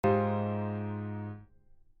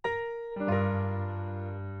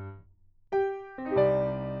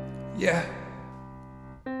Yeah.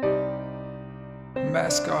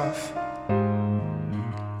 Mask off.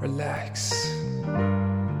 Relax.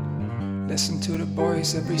 Listen to the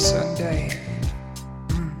boys every Sunday.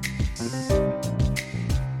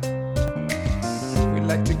 We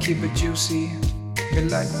like to keep it juicy. We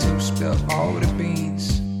like to spill all the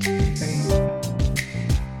beans. Hey.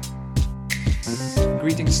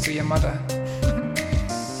 Greetings to your mother.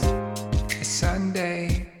 It's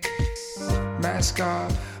Sunday. Mask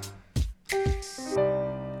off.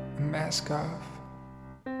 Mask off.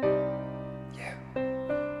 Yeah.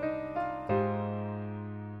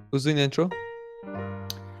 Who's doing the intro?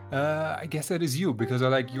 I guess that is you, because I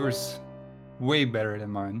like yours way better than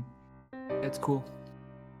mine. That's cool.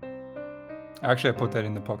 Actually, I put that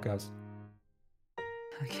in the podcast.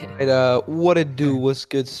 Okay. Right, what it do? What's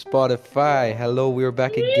good, Spotify? Hello, we're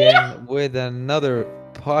back again with another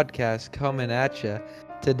podcast coming at you.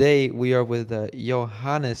 Today we are with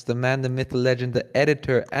Johannes, the man, the myth, the legend, the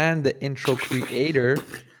editor, and the intro creator.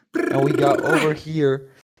 And we got over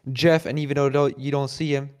here Jeff, and even though you don't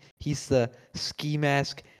see him, he's the ski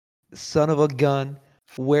mask, son of a gun,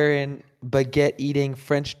 wearing baguette eating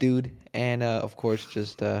French dude, and of course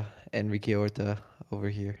just Enrique Horta over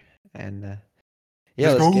here. And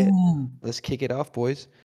yeah, let's kick it off, boys.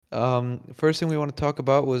 First thing we want to talk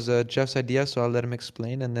about was Jeff's idea, so I'll let him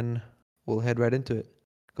explain, and then we'll head right into it.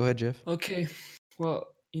 Go ahead, Jeff. Okay. Well,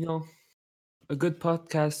 a good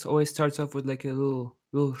podcast always starts off with like a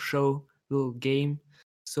little show, little game.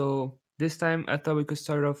 So this time I thought we could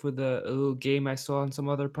start off with a little game I saw on some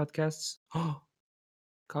other podcasts. Oh,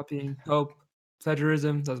 copying. Oh,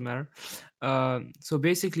 plagiarism, doesn't matter. So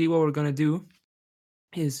basically what we're gonna do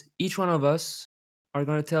is each one of us are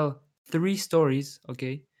gonna tell 3 stories,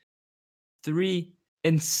 okay? 3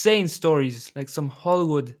 insane stories, like some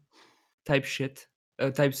Hollywood type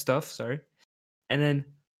type stuff, sorry. And then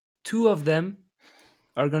 2 of them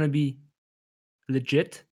are gonna be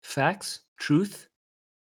legit, facts, truth,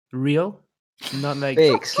 real, not like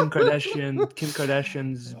Fakes. Kim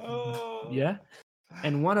Kardashian's, yeah.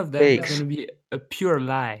 And one of them Fakes. is gonna be a pure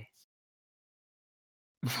lie.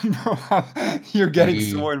 You're getting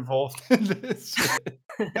Yeah. so involved in this shit.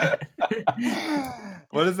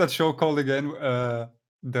 What is that show called again?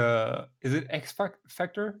 Is it X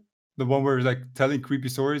Factor? The one where it's like telling creepy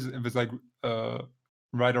stories, if it's like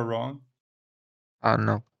right or wrong. I don't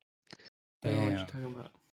know. I don't know what you're Damn. talking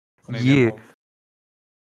about. Maybe Yeah.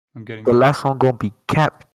 I'm getting The last one gonna be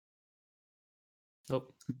capped.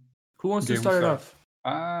 Nope. Who wants to Game start it start.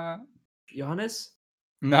 off? Johannes?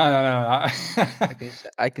 No.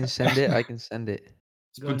 I can send it. I can send it.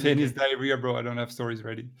 Go ahead, Spontaneous Enrique. diarrhea, bro. I don't have stories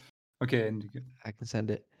ready. Okay, and I can send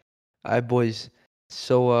it. Alright, boys.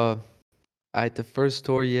 So, the first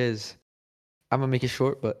story is, I'm gonna make it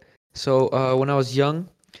short, but so when I was young,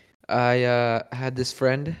 I had this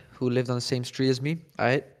friend who lived on the same street as me.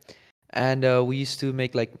 Alright, and we used to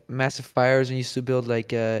make like massive fires and used to build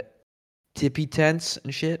like tippy tents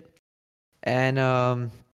and shit.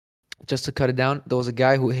 And just to cut it down, there was a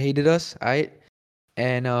guy who hated us. Alright,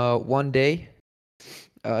 and one day,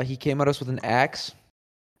 he came at us with an axe.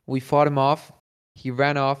 We fought him off. He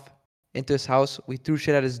ran off into his house. We threw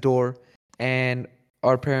shit at his door, and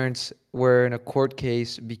our parents were in a court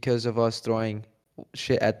case because of us throwing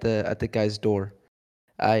shit at the guy's door.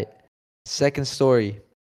 I Second story.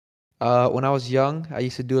 When I was young, I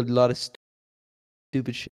used to do a lot of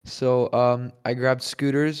stupid shit. So I grabbed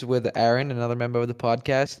scooters with Aaron, another member of the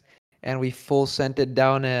podcast, and we full sent it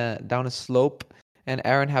down a slope. And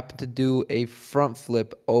Aaron happened to do a front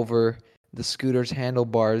flip over the scooter's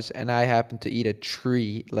handlebars, and I happened to eat a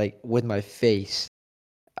tree like with my face.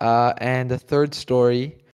 And the third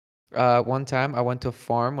story, one time I went to a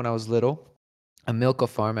farm when I was little, a milk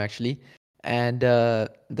farm actually, and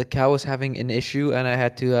the cow was having an issue, and I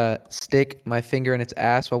had to stick my finger in its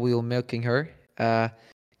ass while we were milking her,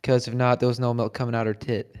 because if not, there was no milk coming out her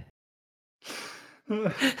tit.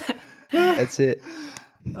 That's it.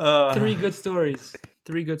 3 good stories.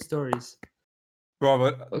 3 good stories. Bro,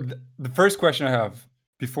 but Okay. the first question I have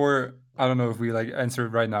before, I don't know if we like answer it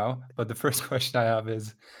right now, but the first question I have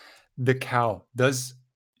is the cow. Does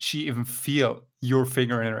she even feel your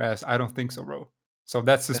finger in her ass? I don't think so, bro. So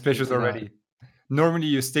that's suspicious Definitely not. already. Normally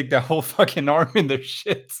you stick that whole fucking arm in their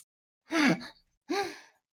shit.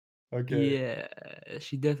 Okay. Yeah,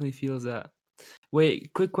 she definitely feels that.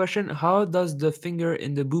 Wait, quick question. How does the finger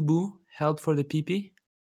in the boo-boo help for the pee-pee?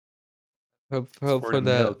 For for the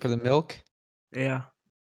milk. the milk. Yeah.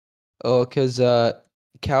 Oh, because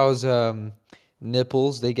cows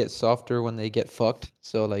nipples, they get softer when they get fucked.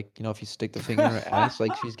 So like, if you stick the finger in her ass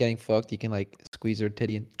like she's getting fucked, you can like squeeze her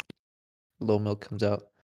titty and a little milk comes out.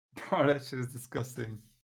 Bro, that shit is disgusting.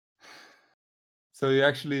 So you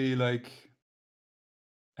actually like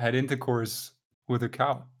had intercourse with a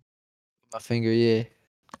cow? My finger, yeah.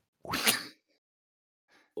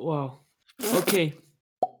 Wow. Okay.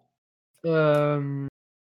 Um,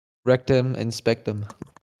 Rectum, inspect them.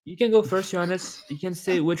 you can go first, Johannes. You can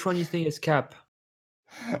say which one you think is cap,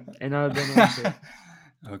 and I'll then answer.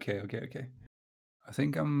 Okay. I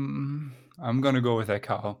think I'm gonna go with that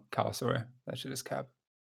cow story. That shit is cap.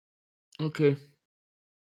 Okay.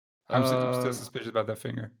 I'm still Uh, suspicious about that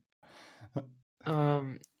finger.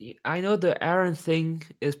 I know the Aaron thing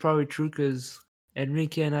is probably true because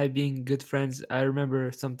Enrique and I being good friends, I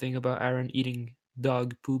remember something about Aaron eating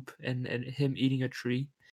dog poop and him eating a tree.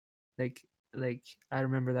 Like like I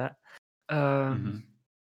remember that. Um, Mhm.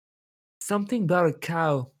 something about a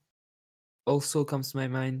cow also comes to my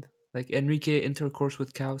mind. Like Enrique intercourse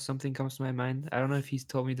with cow, something comes to my mind. I don't know if he's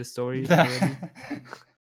told me the story already.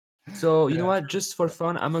 So you know Yeah, what? true. Just for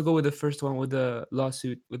fun, I'm gonna go with the first one with the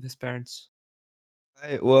lawsuit with his parents.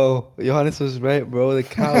 Right, whoa, Johannes was right, bro. The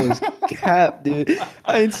cow was cap, dude.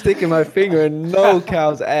 I ain't sticking my finger in no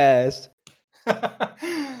cow's ass.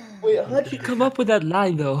 Wait, how'd you come up with that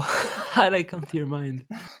line though? How'd I come to your mind?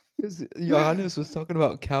 Because Johannes was talking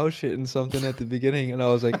about cow shit and something at the beginning, and I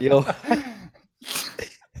was like, yo,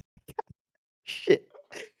 shit.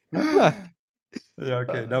 Fuck. Yeah,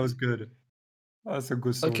 okay, that was good. That's a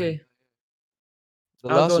good story. Okay, The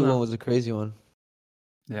I'll go lawsuit one now. was a crazy one.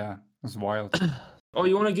 Yeah, that's wild. Oh,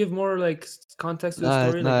 you want to give more like context to the Nah,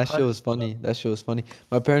 story? nah, Like that shit how? was funny. That shit was funny.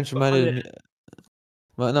 My parents But how did reminded it me.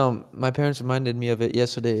 end? No, my parents reminded me of it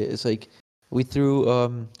yesterday. It's like we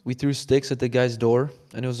threw sticks at the guy's door,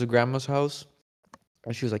 and it was a grandma's house.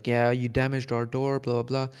 And she was like, "Yeah, you damaged our door, blah blah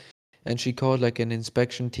blah." And she called like an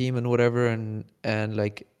inspection team and whatever, and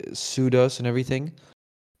like sued us and everything.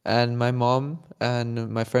 And my mom and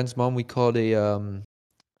my friend's mom, we called a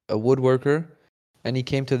woodworker, and he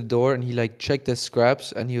came to the door and he like checked the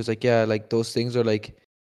scraps, and he was like, "Yeah, like those things are like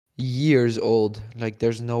years old. Like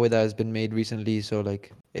there's no way that has been made recently, so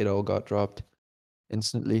like it all got dropped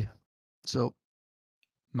instantly." So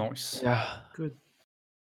Nice. yeah. Good.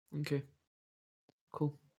 Okay.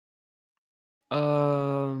 Cool.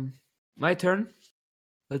 My turn.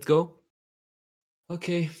 Let's go.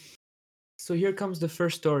 Okay. So here comes the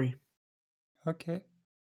first story. Okay.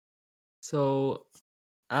 So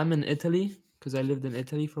I'm in Italy because I lived in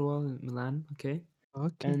Italy for a while in Milan. Okay.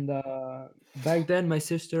 Okay. And back then, my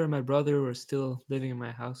sister and my brother were still living in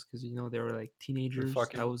my house because they were like You're teenagers.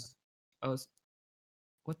 fucking. I was.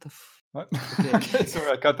 What the? What? Okay. Okay,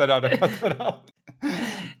 sorry, I cut that out. I cut that out.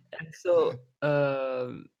 And so,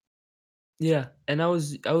 yeah, and I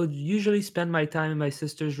would usually spend my time in my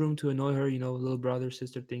sister's room to annoy her. Little brother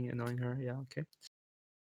sister thing, annoying her. Yeah, okay.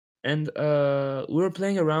 And we were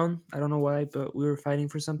playing around. I don't know why, but we were fighting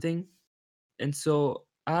for something. And so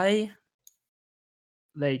I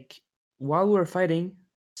like while we were fighting,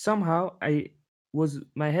 somehow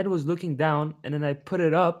my head was looking down, and then I put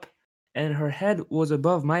it up, and her head was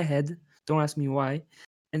above my head. Don't ask me why.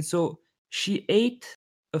 And so she ate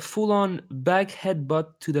a full-on back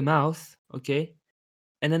headbutt to the mouth. Okay,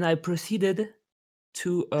 and then I proceeded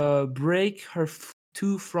to break her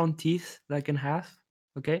two front teeth like in half.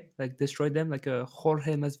 Okay, like destroyed them like a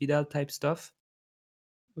Jorge Masvidal type stuff.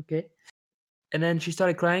 Okay, and then she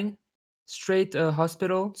started crying. Straight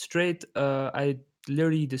hospital. Straight. I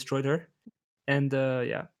literally destroyed her. And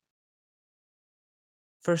yeah,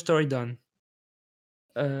 first story done.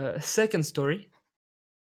 Second story.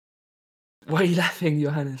 Why are you laughing,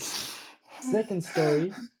 Johannes? Second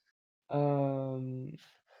story. Um,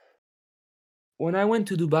 when I went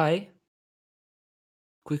to Dubai,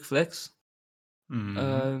 quick flex. Mhm.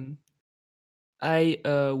 Um, I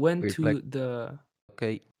went Weird flex. to the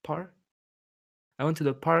Okay. park. I went to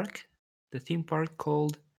the park, the theme park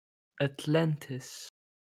called Atlantis.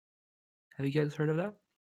 Have you guys heard of that?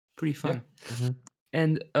 Pretty Yeah. fun. Mm-hmm.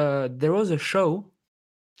 And there was a show.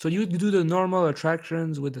 So you would do the normal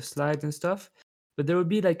attractions with the slides and stuff, but there would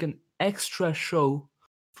be like an extra show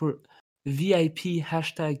for VIP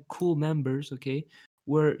hashtag cool members, okay,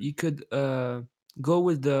 where you could go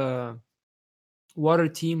with the water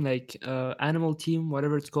team, like animal team,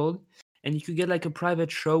 whatever it's called, and you could get like a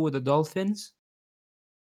private show with the dolphins.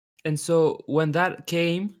 And so when that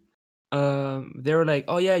came, they were like,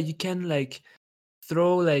 "Oh yeah, you can like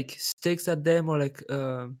throw like sticks at them or like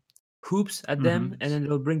hoops at them, and Mhm. then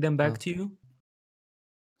they'll bring them back Oh. to you."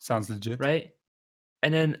 Sounds legit. Right?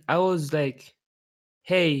 And then I was like,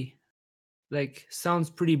 "Hey, like sounds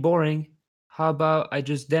pretty boring. How about I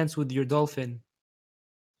just dance with your dolphin?"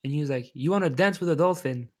 And he was like, "You want to dance with a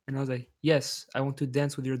dolphin?" And I was like, yes, I want to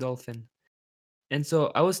dance with your dolphin. And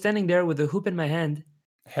so I was standing there with a hoop in my hand.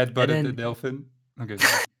 Headbutted the then- dolphin. Okay.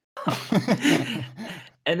 Sorry.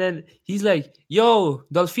 And then he's like, yo,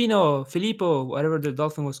 Dolfino, Filippo, whatever the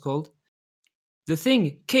dolphin was called. The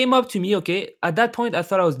thing came up to me, okay? At that point, I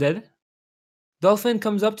thought I was dead. Dolphin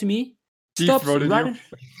comes up to me, stops Deep-throated right you.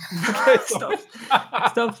 in,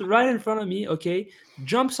 stops right in front of me, okay?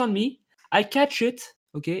 Jumps on me. I catch it,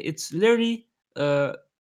 okay? It's literally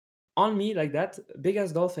on me like that, big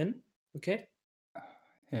ass dolphin, okay?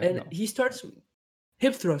 Yeah, And no. he starts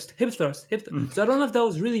hip thrust. So I don't know if that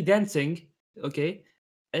was really dancing, okay?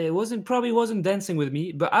 It probably wasn't dancing with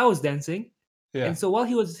me, but I was dancing. Yeah. And so while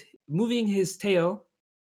he was moving his tail,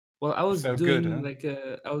 well, I was felt doing good, huh? like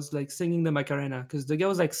I was like singing the Macarena because the guy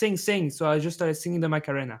was like sing, so I just started singing the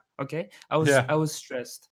Macarena. Okay, I was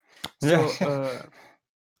stressed. So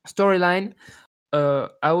storyline,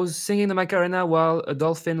 I was singing the Macarena while a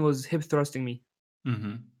dolphin was hip thrusting me.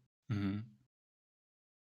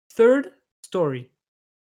 Third story.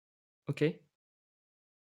 Okay,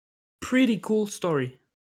 pretty cool story.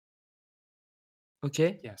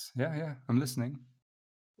 Okay. Yes. Yeah. I'm listening.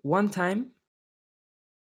 One time,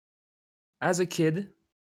 as a kid,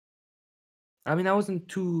 I mean, I wasn't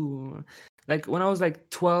too like when I was like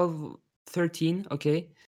 12, 13,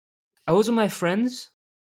 okay, I was with my friends,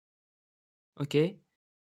 okay,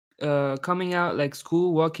 coming out like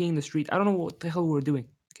school, walking in the street. I don't know what the hell we were doing,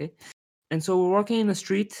 okay, and so we're walking in the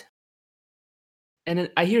street, and then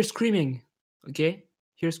I hear screaming, okay,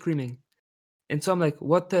 and so I'm like,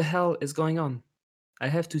 what the hell is going on? I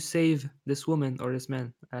have to save this woman or this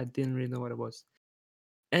man. I didn't really know what it was.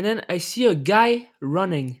 And then I see a guy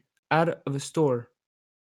running out of a store.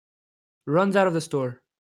 Runs out of the store,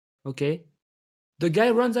 okay? The guy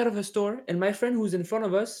runs out of a store, and my friend who's in front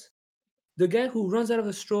of us, the guy who runs out of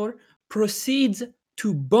the store proceeds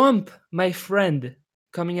to bump my friend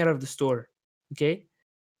coming out of the store, okay?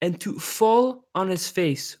 And to fall on his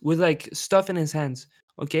face with like stuff in his hands,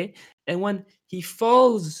 okay? And when he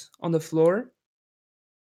falls on the floor,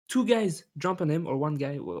 two guys jump on him, or one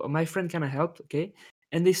guy, well, my friend kind of helped, okay?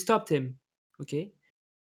 And they stopped him, okay?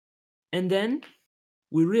 And then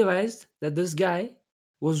we realized that this guy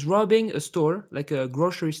was robbing a store, like a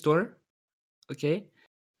grocery store, okay?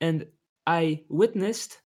 And I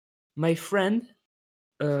witnessed my friend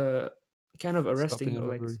kind of arresting or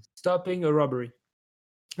like stopping a robbery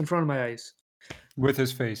in front of my eyes. With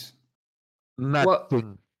his face.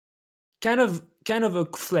 Nothing. Kind of a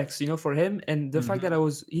flex, for him, and the fact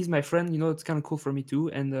that he's my friend, it's kind of cool for me too,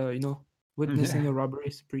 and witnessing a robbery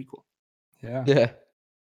is pretty cool. Yeah.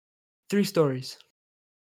 3 stories.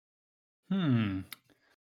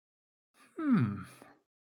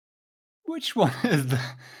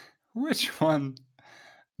 Which one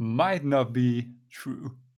might not be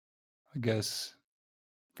true? I guess.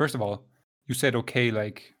 First of all, you said okay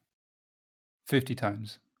like 50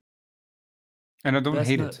 times. And I don't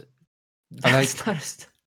hate it. I like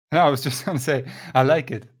No, I was just gonna say I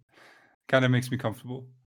like it. Kind of makes me comfortable.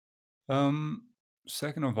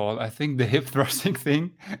 Second of all, I think the hip thrusting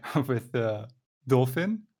thing with the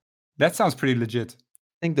dolphin, that sounds pretty legit.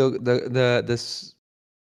 I think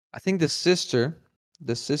I think the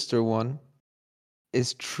sister one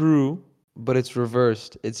is true, but it's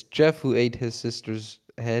reversed. It's Jeff who ate his sister's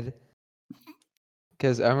head.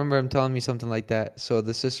 Because I remember him telling me something like that. So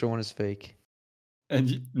the sister one is fake.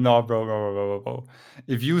 And no, bro.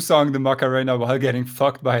 If you sung the Macarena while getting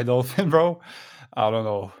fucked by a dolphin, bro, I don't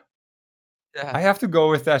know. Yeah. I have to go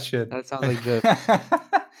with that shit. That sounds like Jeff.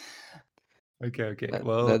 Okay. That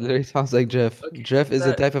Well, literally sounds like Jeff. Okay, Jeff is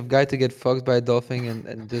the type of guy to get fucked by a dolphin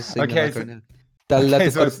and just sing Okay, the so- Macarena. okay,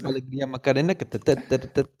 so it's- Alegría Macarena.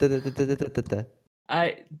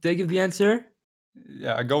 Did I give the answer?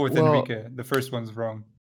 yeah, I go with Well- Enrique. The first one's wrong.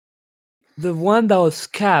 The one that was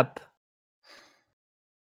cap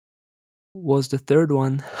was the third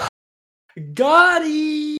one. Got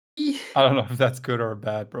it! I don't know if that's good or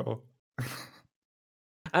bad, bro.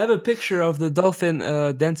 I have a picture of the dolphin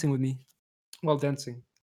dancing with me while dancing.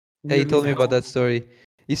 Yeah, you told me Weirdly about that story.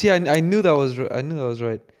 You see, I knew that was I knew that was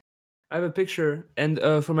right. I have a picture, and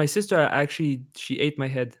for my sister, she ate my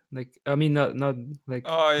head. Like, I mean, not like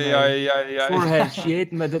Oh, my yeah. forehead. She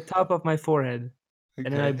ate the top of my forehead, and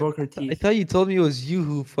then I Okay. broke her I teeth. thought you told me it was you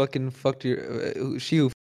who fucking fucked your she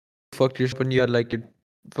who fucked your when you had like your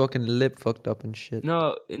fucking lip fucked up and shit.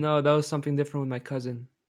 No, that was something different with my cousin.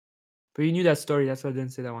 But you knew that story. That's why I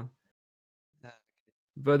didn't say that one.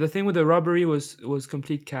 But the thing with the robbery was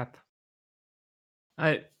complete cap.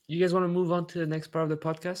 You guys want to move on to the next part of the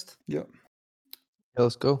podcast? Yeah. Yeah,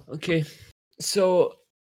 let's go. Okay, so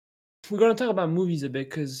we're gonna talk about movies a bit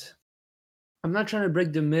because I'm not trying to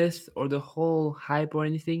break the myth or the whole hype or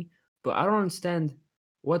anything, but I don't understand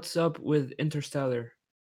what's up with Interstellar.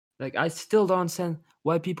 Like, I still don't understand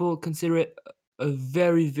why people consider it a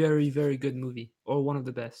very, very, very good movie or one of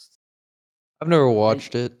the best. I've never Like,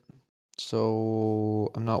 watched it,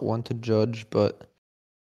 so I'm not one to judge, but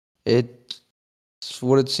it's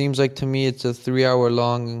what it seems like to me. It's a 3 hour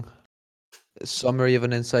long summary of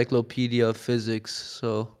an encyclopedia of physics,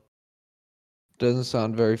 so it doesn't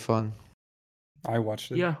sound very fun. I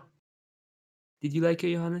watched it. yeah. Did you like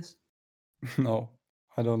it, Johannes? No,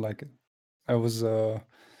 I don't like it. I was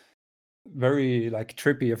very like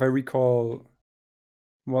trippy. If I recall,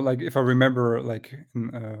 well, like if I remember,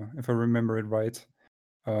 if I remember it right,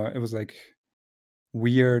 it was like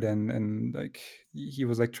weird and like he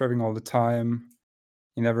was like traveling all the time.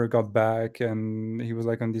 He never got back, and he was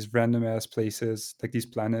like on these random ass places, like these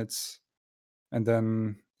planets, and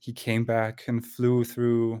then he came back and flew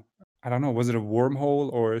through. I don't know, was it a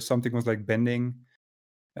wormhole or something was like bending,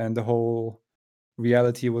 and the whole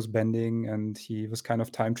reality was bending, and he was kind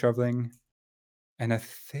of time traveling. And I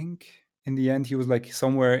think in the end he was like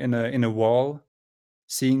somewhere in a wall,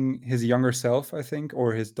 seeing his younger self, I think,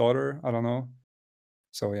 or his daughter. I don't know.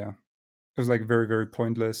 So yeah, it was like very very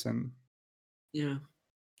pointless and Yeah.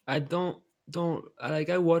 I don't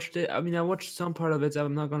I watched it. I mean, I watched some part of it.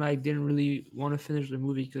 I'm not gonna. I didn't really want to finish the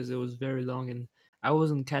movie because it was very long and I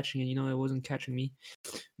wasn't catching it. It wasn't catching me.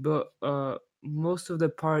 But most of the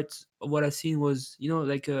parts of what I seen was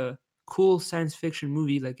like a cool science fiction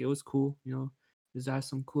movie. Like, it was cool. It has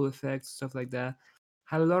some cool effects, stuff like that.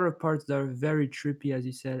 Had a lot of parts that are very trippy, as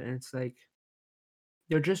you said, and it's like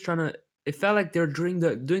they're just trying to. It felt like they're doing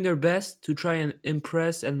their best to try and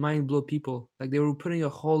impress and mind blow people. Like, they were putting a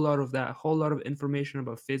whole lot of that, a whole lot of information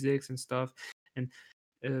about physics and stuff, and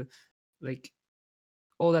uh, like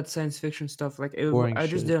all that science fiction stuff. Like, Boring I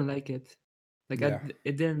just shit. didn't like it. Like, yeah.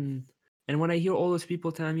 it didn't. And when I hear all those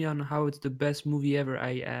people telling me on how it's the best movie ever,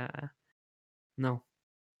 I no.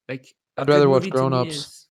 Like, a I'd good rather watch movie to Grown me Ups.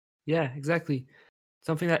 is, yeah, exactly,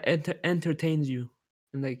 something that entertains you,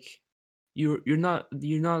 and like you're not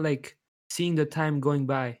like seeing the time going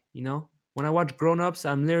by. When I watch Grown Ups,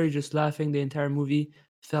 I'm literally just laughing the entire movie.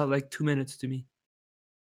 Felt like 2 minutes to me.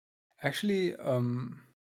 Actually,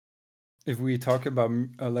 if we talk about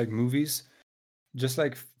like movies, just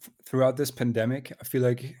like throughout this pandemic, I feel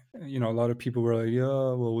like a lot of people were like, yeah,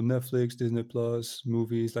 well, Netflix, Disney Plus,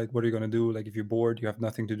 movies. Like, what are you gonna do? Like, if you're bored, you have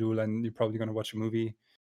nothing to do, then you're probably gonna watch a movie.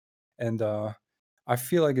 And I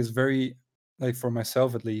feel like it's very like for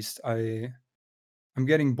myself at least, I'm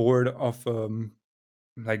getting bored of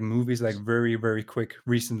like movies like very very quick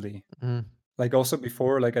recently. Mm. Like also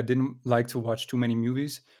before, like I didn't like to watch too many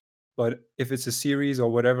movies, but if it's a series or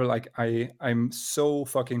whatever, like I'm so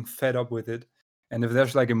fucking fed up with it. And if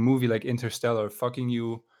there's like a movie like Interstellar fucking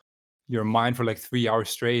your mind for like 3 hours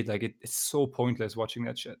straight, like it's so pointless watching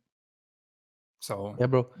that shit. So Yeah,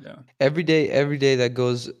 bro. yeah. Every day that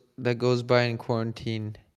goes by in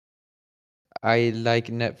quarantine, I like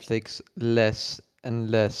Netflix less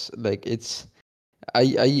and less. Like, it's I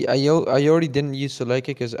already didn't used to like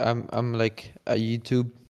it because I'm like a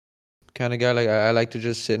YouTube kind of guy. Like, I like to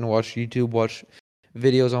just sit and watch YouTube, watch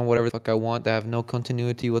videos on whatever the fuck I want that have no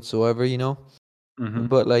continuity whatsoever. Mm-hmm.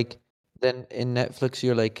 But like, then in Netflix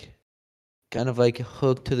you're like kind of like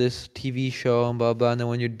hooked to this TV show and blah blah, and then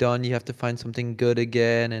when you're done you have to find something good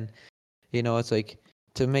again, and it's like,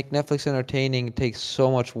 to make Netflix entertaining it takes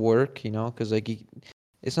so much work, because like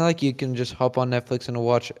it's not like you can just hop on Netflix and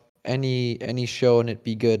watch any show and it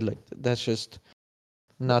be good. Like, that's just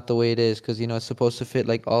not the way it is, because it's supposed to fit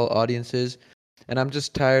like all audiences, and I'm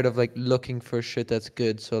just tired of like looking for shit that's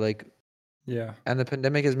good. So like, Yeah. and the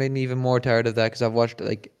pandemic has made me even more tired of that because I've watched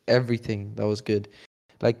like everything that was good.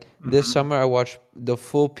 Like, this Mm-hmm. summer I watched the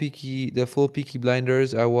full Peaky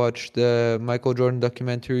Blinders. I watched the Michael Jordan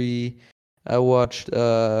documentary. I watched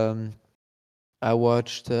well,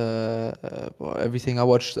 everything. I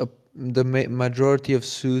watched the majority of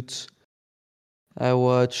Suits. I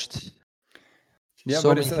watched Yeah, so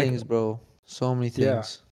but many it's like things, bro. So many yeah,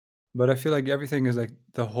 things. but I feel like everything is like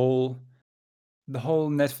the whole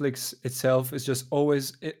Netflix itself is just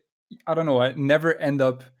always I don't know, I never end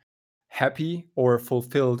up happy or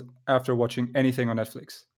fulfilled after watching anything on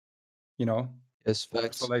Netflix, you know? Yes, So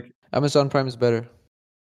facts. like Amazon Prime is better.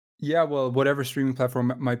 yeah, well, whatever streaming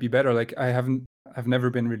platform might be better. Like I've never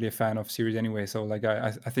been really a fan of series anyway. So like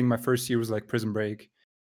I think my first year was like Prison Break,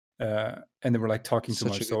 and they were like talking too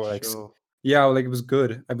Such much. a So good like show. yeah, like it was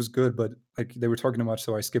good. It was good, but like they were talking too much,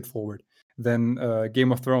 so I skipped forward. Then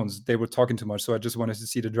Game of Thrones, they were talking too much, so I just wanted to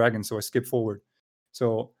see the dragon, so I skipped forward.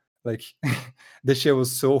 So Like this shit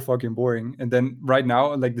was so fucking boring. And then right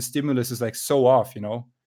now, like the stimulus is like so off, you know?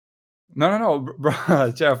 No,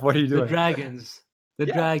 bro, Jeff, what are you The doing? dragons. The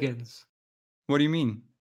Yeah. dragons. What do you mean?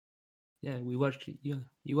 Yeah, we watched. Yeah,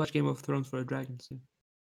 you watched Game of Thrones for the dragons. Yeah.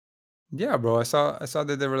 Yeah, bro. I saw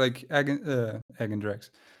that they were like egg and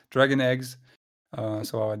dragon eggs.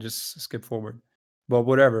 So I just skip forward. But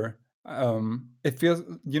whatever. It feels,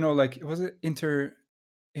 like was it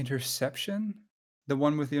Interception, the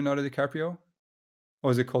one with Leonardo DiCaprio,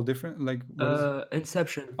 or is it called different? Like what is?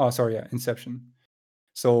 Inception. Oh, sorry, yeah, Inception.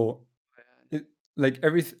 So it, like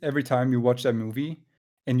every time you watch that movie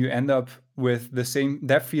and you end up with the same,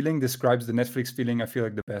 that feeling describes the Netflix feeling I feel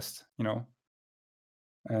like the best,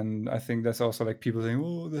 and I think that's also like people saying,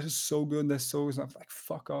 "Oh, this is so good, that's so," it's not like,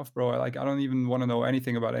 fuck off, bro. I don't even want to know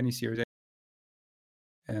anything about any series.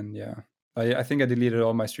 And yeah, I think I deleted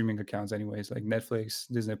all my streaming accounts anyways, like Netflix,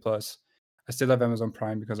 Disney Plus. I still have Amazon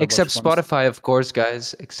Prime because I Except watched one. Spotify, of course,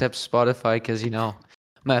 guys. Except Spotify, because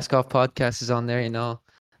Mask Off Podcast is on there.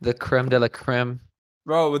 The creme de la creme.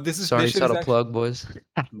 Bro, but this Sorry, shit is subtle actually, plug, boys.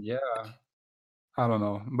 yeah. I don't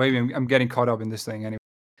know. Maybe I'm getting caught up in this thing anyway.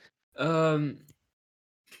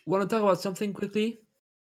 Want to talk about something quickly?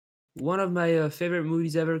 One of my favorite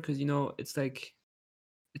movies ever, because it's like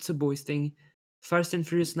it's a boys thing. Fast and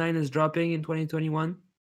Furious 9 is dropping in 2021.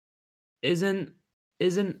 Isn't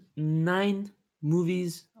 9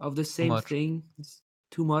 movies of the same much. thing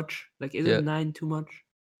too much? Like, isn't Yeah. 9 too much?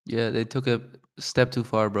 Yeah, they took a step too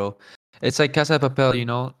far, bro. It's like Casa de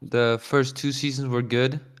Papel, the first 2 seasons were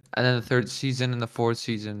good, and then the third season and the fourth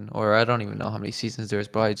season, or I don't even know how many seasons there's,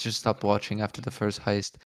 but I just stopped watching after the first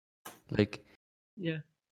heist. Like, Yeah.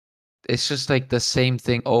 it's just like the same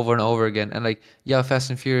thing over and over again. And like, yeah, Fast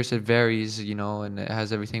and Furious, it varies, and it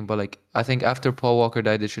has everything, but like, I think after Paul Walker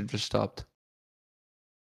died, they should have just stopped.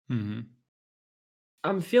 Mm-hmm.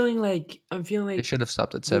 I'm feeling like They should have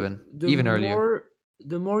stopped at the 7, even earlier.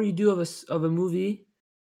 the more you do of a movie,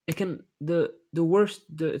 it can the worst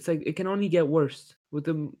it's like it can only get worse with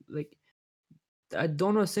the like I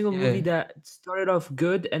don't know a single movie Yeah. that started off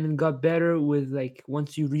good and then got better with like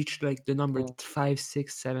once you reached like the number Well- 5,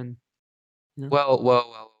 6, 7.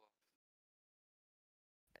 Well.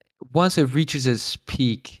 Once it reaches its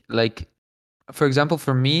peak, like, for example,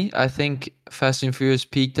 for me, I think Fast and Furious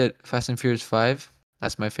peaked at Fast and Furious 5.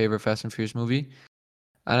 That's my favorite Fast and Furious movie.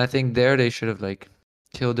 And I think there they should have like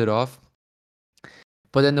killed it off.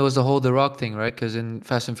 But then there was the whole The Rock thing, right? Because in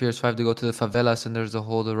Fast and Furious 5, they go to the favelas and there's the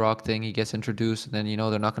whole The Rock thing. He gets introduced, and then,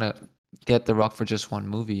 they're not going to get The Rock for just one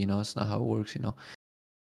movie, It's not how it works.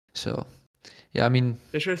 So, yeah, I mean,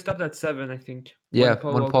 They should have stopped at 7, I think. yeah,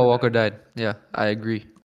 Paul when Walker Paul Walker died. died. Yeah, I agree.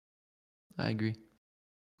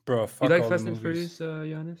 Bro, You fuck like all Fast the and movies. Furious,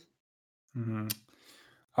 Johannes?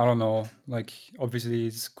 I don't know. Like, obviously,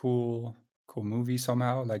 it's cool movie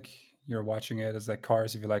somehow. Like, you're watching it as like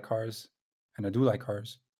Cars if you like Cars, and I do like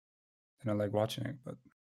Cars, and I like watching it. But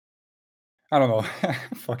I don't know.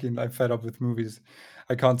 Fucking, I'm fed up with movies.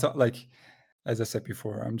 I can't talk. Like, as I said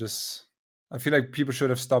before, I feel like people should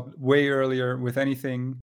have stopped way earlier with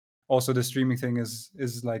anything. Also, the streaming thing is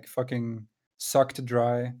like fucking sucked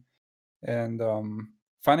dry, and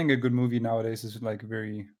finding a good movie nowadays is like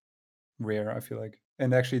very rare, I feel like.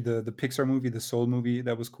 And actually, the Pixar movie, the Soul movie,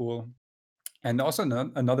 that was cool. And also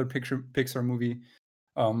another Pixar movie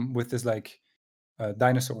with this like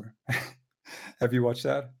dinosaur. Have you watched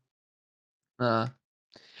that? No.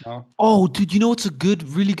 Oh, dude, you know what's a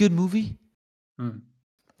really good movie? Hmm.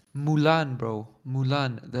 Mulan, bro.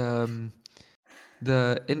 Mulan.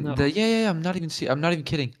 No. Yeah. I'm not even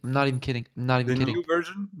kidding. I'm not even kidding. The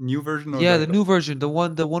new version, or Yeah, like the new version, the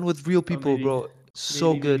one with real people, maybe. bro.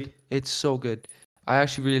 So good. Maybe. It's so good. I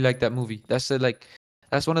actually really like that movie. That's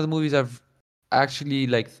one of the movies I've actually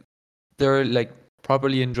like they're like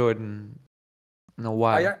properly enjoyed in a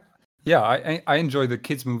while. I enjoy the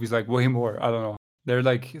kids movies like way more. I don't know. They're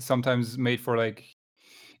like sometimes made for like,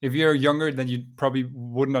 if you're younger, then you probably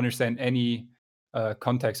wouldn't understand any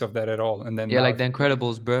context of that at all. And then Yeah, now, like if The you're younger,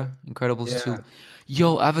 Incredibles, bro. Incredibles yeah, 2.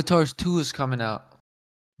 Yo, Avatar 2 is coming out.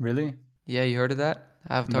 really? Yeah, you heard of that?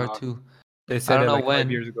 Avatar No, 2. they I said don't it know like 5 when.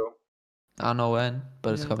 years ago. I don't know when,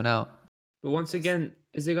 but it's Yeah. coming out. But once again,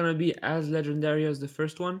 is it gonna be as legendary as the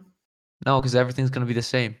first one? No, because everything's gonna be the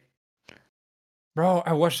same. Bro,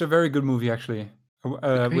 I watched a very good movie actually,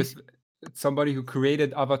 Crazy. with somebody who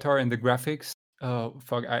created Avatar and the graphics.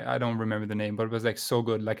 Fuck, I don't remember the name, but it was like so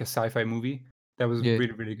good, like a sci-fi movie that was Yeah.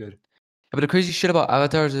 really, really good. But the crazy shit about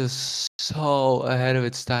Avatars is so ahead of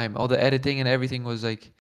its time. All the editing and everything was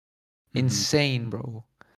like insane, bro.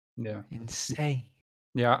 Yeah, Insane.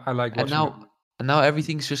 yeah, I like And watching it. now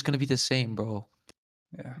everything's just gonna be the same, bro.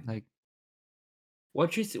 Yeah. Like,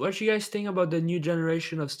 What you guys think about the new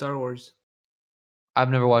generation of Star Wars? I've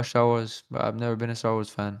never watched Star Wars, but I've never been a Star Wars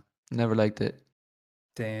fan. Never liked it.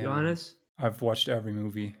 Damn. Johannes, I've watched every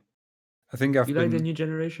movie. I think I've you like the been. new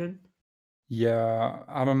generation? Yeah,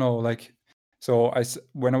 I don't know. Like, so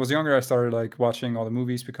when I was younger, I started like watching all the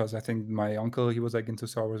movies because I think my uncle, he was like into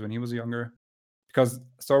Star Wars when he was younger. Because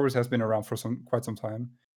Star Wars has been around for quite some time,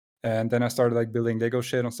 and then I started like building Lego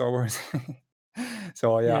shit on Star Wars.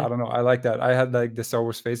 So yeah, Yeah. I don't know. I like that. I had like the Star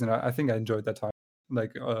Wars phase, and I think I enjoyed that time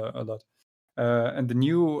like a lot. And the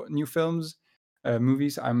new films,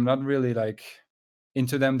 movies, I'm not really like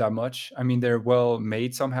into them that much. I mean, they're well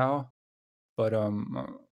made somehow, but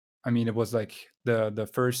I mean, it was like the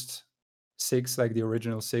first six, like the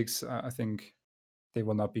original six. I think they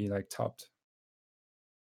will not be like topped.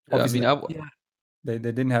 I mean, Obviously, Yeah. they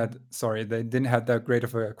didn't had they didn't have that great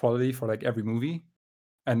of a quality for like every movie,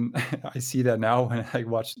 and I see that now when I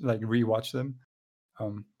rewatch them.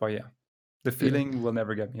 But yeah, the yeah, feeling will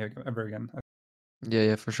never get me ever again.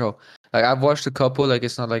 yeah, for sure. Like, I've watched a couple. Like,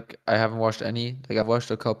 it's not like I haven't watched any. Like, I've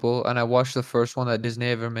watched a couple, and I watched the first one that Disney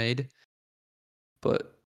ever made.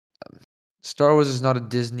 But Star Wars is not a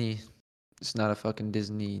Disney. It's not a fucking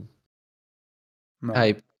Disney No.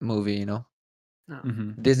 type movie, you know. No.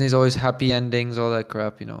 Mm-hmm. Disney's always happy endings, all that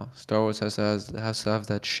crap, you know. Star Wars has to have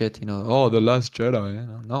that shit, you know. Oh, the Last Jedi, you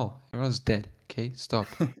know. No, everyone's dead. Okay, stop.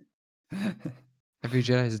 Every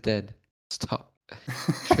Jedi is dead. Stop.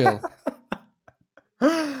 Chill.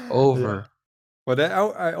 Yeah. Over. But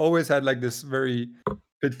I always had like this very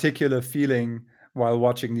particular feeling while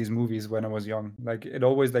watching these movies when I was young. Like it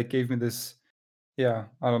always like gave me this, yeah,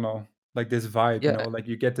 I don't know, like this vibe, Yeah, like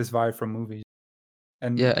you get this vibe from movies,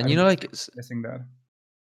 and yeah, I and don't you know, know, I like think I'm missing that.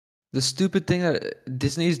 the stupid thing that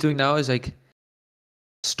Disney is doing now is like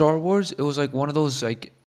Star Wars. It was like one of those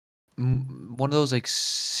like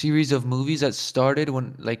series of movies that started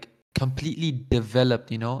when like completely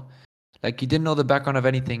developed, you know, like you didn't know the background of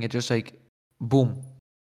anything. It just like boom,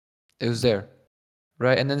 it was there,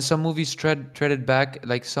 right? And then some movies treaded back,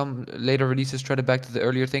 like some later releases treaded back to the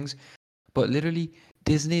earlier things. But literally,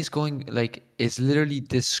 Disney's going like is literally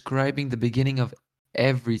describing the beginning of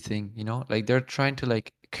everything, you know? Like they're trying to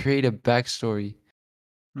like create a backstory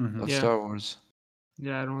Mm-hmm. of Yeah. Star Wars.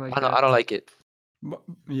 Yeah, I don't like I don't that. like it.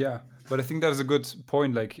 Yeah, but I think that's a good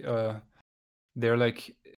point. Like, they're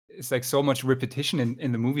like it's like so much repetition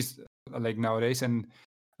in the movies like nowadays, and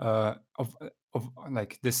of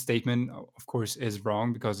like this statement, of course, is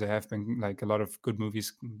wrong because there have been like a lot of good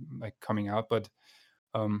movies like coming out, but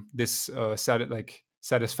this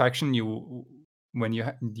satisfaction you when you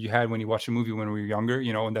had when you watch a movie when we were younger,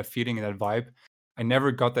 and that feeling and that vibe, I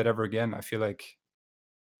never got that ever again. I feel like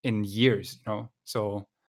in years, so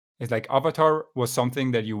it's like Avatar was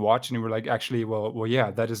something that you watch and you were like, actually, well,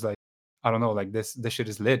 yeah, that is like, I don't know, like this shit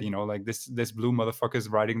is lit, like this blue motherfucker is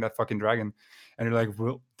riding that fucking dragon, and you're like,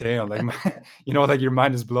 well, damn, like like your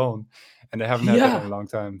mind is blown, and I haven't had that in Yeah. a long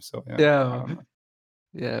time. So yeah, I Yeah. don't know.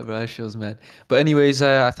 Yeah, but that show's mad. But anyways,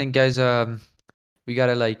 I think guys, we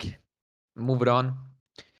gotta like move it on.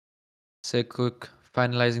 Say quick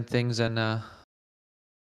finalizing things and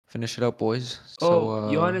finish it up, boys. So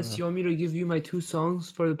Oh, Johannes, you want me to give you my 2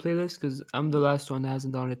 songs for the playlist? Because I'm the last one that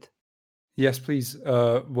hasn't done it. Yes, please.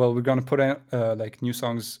 Well, we're gonna put like new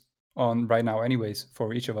songs on right now, anyways,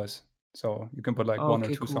 for each of us. So you can put like Oh, one or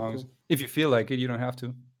okay, two cool, songs cool. if you feel like it. You don't have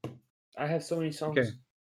to. I have so many songs. Okay.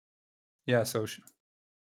 Yeah. So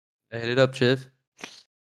hit it up, Chiv.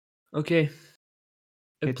 Okay.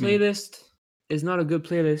 A hit me. playlist is not a good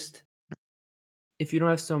playlist if you don't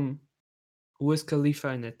have some Wiz Khalifa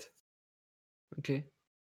in it. Okay.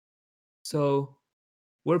 So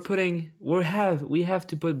we have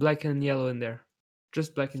to put black and yellow in there.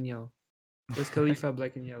 Just black and yellow. Wiz Khalifa,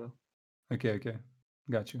 black and yellow. Okay.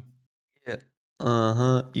 Got you. Yeah.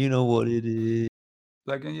 Uh-huh. You know what it is.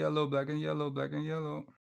 Black and yellow, black and yellow, black and yellow.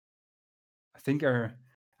 I think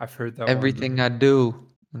I've heard that Everything one. I do.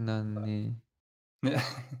 Nani. Yeah.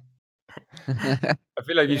 I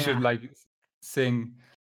feel like you should Yeah. like sing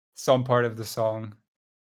some part of the song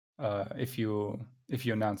if you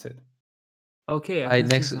announce it. Okay, I Alright, can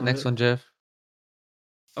sing some of next it. one, Jeff.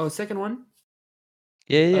 Oh, second one.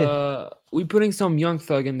 Yeah. We putting some Young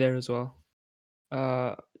Thug in there as well.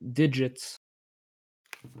 Digits.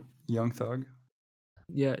 Young Thug.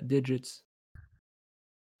 Yeah, digits.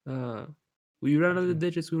 We run out of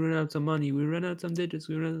digits. We run out some money. We run out some digits.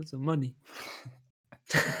 We run out some money.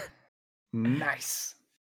 Nice.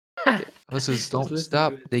 Hustles Just don't listen to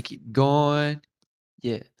stop. it. They keep going.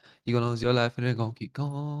 Yeah. You're gonna lose your life and they're gonna keep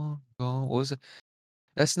going. What was it?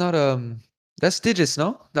 That's not that's digits,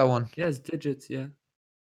 no? That one. Yes, digits. Yeah.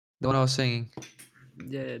 The one I was singing.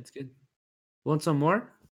 Yeah, it's good. Want some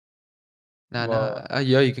more? Nah, Well,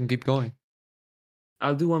 yeah, you can keep going.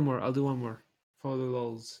 I'll do one more. For the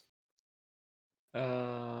lulz.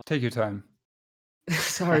 take your time.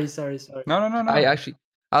 Sorry. I No. actually,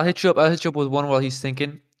 I'll hit you up. I'll hit you up with one while he's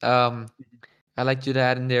thinking. I like you to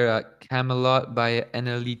add in there Camelot by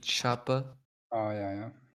NLE Choppa. Oh yeah.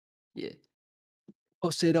 Yeah.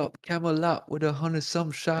 Post it up, Camelot with 100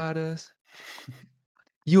 some shotters.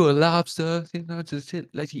 You a lobster, you know, just hit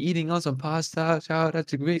like you eating on some pasta. Shout out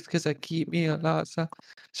to Greeks because I keep me a lobster.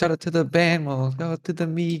 Shout out to the Bamos, shout out to the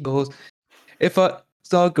Migos. If I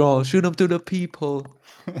saw girl, shoot them through the peephole.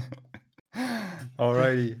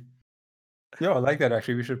 Alrighty. Yo, I like that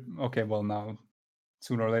actually. We should. Okay, well now,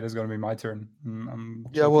 sooner or later it's gonna be my turn. I'm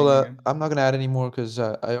Yeah, choking well, again. I'm not gonna add any more because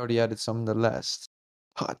I already added some in the last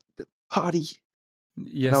party, and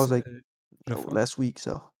Yes. that was like the fuck? last week.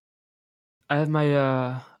 So I have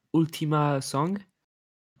my Ultima song.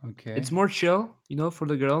 Okay. It's more chill, for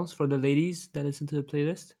the girls, for the ladies that listen to the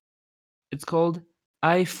playlist. It's called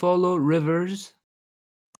I Follow Rivers,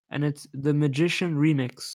 and it's the Magician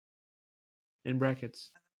remix in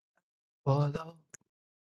brackets. follow.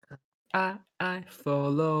 I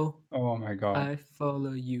follow, Oh my god. I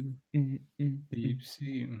follow you. Deep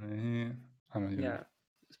sea. I don't even know. Yeah,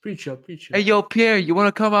 it's pretty chill, Hey, yo, Pierre, you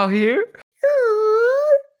wanna come out here?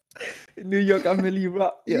 In New York, I'm Millie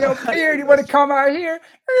Rock. Yo, Beard, you want to come out here?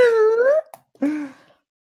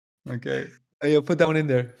 Okay. Hey, yo, put that one in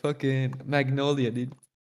there. Fucking Magnolia, dude.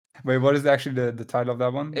 Wait, what is actually the title of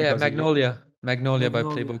that one? Yeah, Because Magnolia. Magnolia by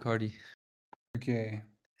Magnolia. Playboy Cardi. okay.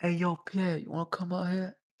 Hey, yo, Pierre, you wanna come out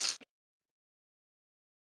here?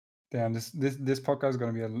 Damn, this podcast is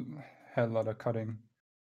gonna be a hell lot of cutting.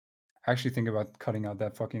 I actually think about cutting out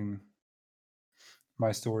that fucking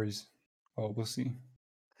my stories. Oh, we'll see.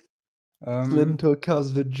 Slid into a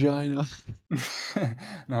cow's vagina.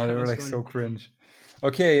 No, they were That was like so funny. cringe.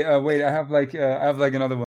 Okay, wait, I have like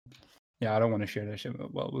another one. Yeah, I don't want to share that shit.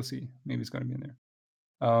 But, well, we'll see. Maybe it's gonna be in there.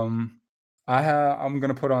 I'm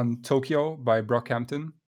gonna put on Tokyo by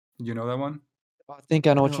Brockhampton. You know that one? I think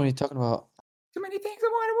I know which No. one you're talking about. Too many things I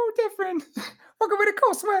want to move different. Walking with a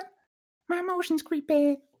cold sweat. My emotions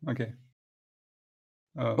creeping. Okay.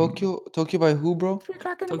 Tokyo by who, bro? 3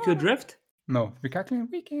 o'clock in the Tokyo morning. Drift? No, 3 o'clock in the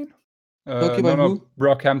weekend. Tokyo by no, who?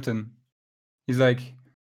 Brockhampton. He's like,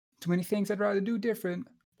 too many things I'd rather do different.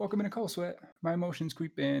 Woke up in a cold sweat. My emotions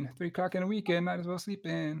creep in. 3 o'clock in the weekend. Might as well sleep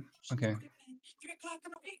in. Okay.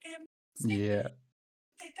 Yeah.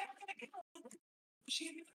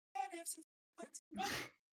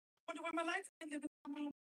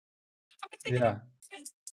 Yeah.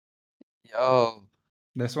 Yo.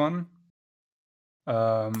 This one.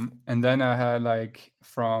 And then I had like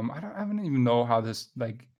from I don't even know how this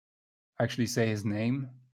like actually say his name.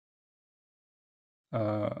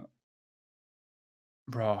 Bro.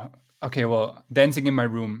 Okay, well, Dancing in My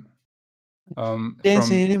Room.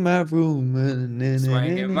 Dancing From in my room.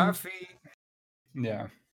 Swinging My Feet. Yeah.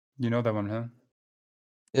 You know that one, huh?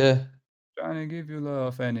 Yeah. Trying to give you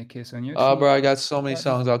love and a kiss on your Oh, cheek. bro, I got so many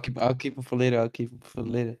songs. I'll keep them for later.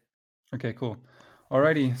 Okay, cool.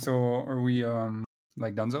 Alrighty, so are we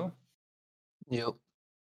like Dunzo? Yep.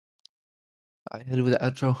 I hit it with the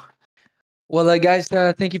outro. Well, guys,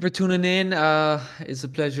 thank you for tuning in. It's a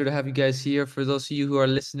pleasure to have you guys here. For those of you who are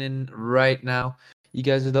listening right now, you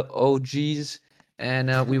guys are the OGs,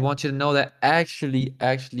 and we want you to know that actually,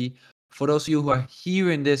 for those of you who are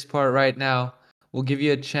hearing this part right now, we'll give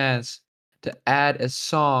you a chance to add a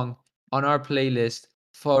song on our playlist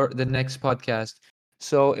for the next podcast.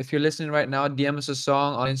 So if you're listening right now, DM us a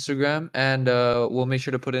song on Instagram, and we'll make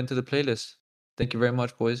sure to put it into the playlist. Thank you very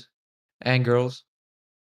much, boys and girls.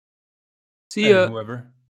 See ya. And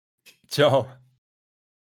whoever. Ciao.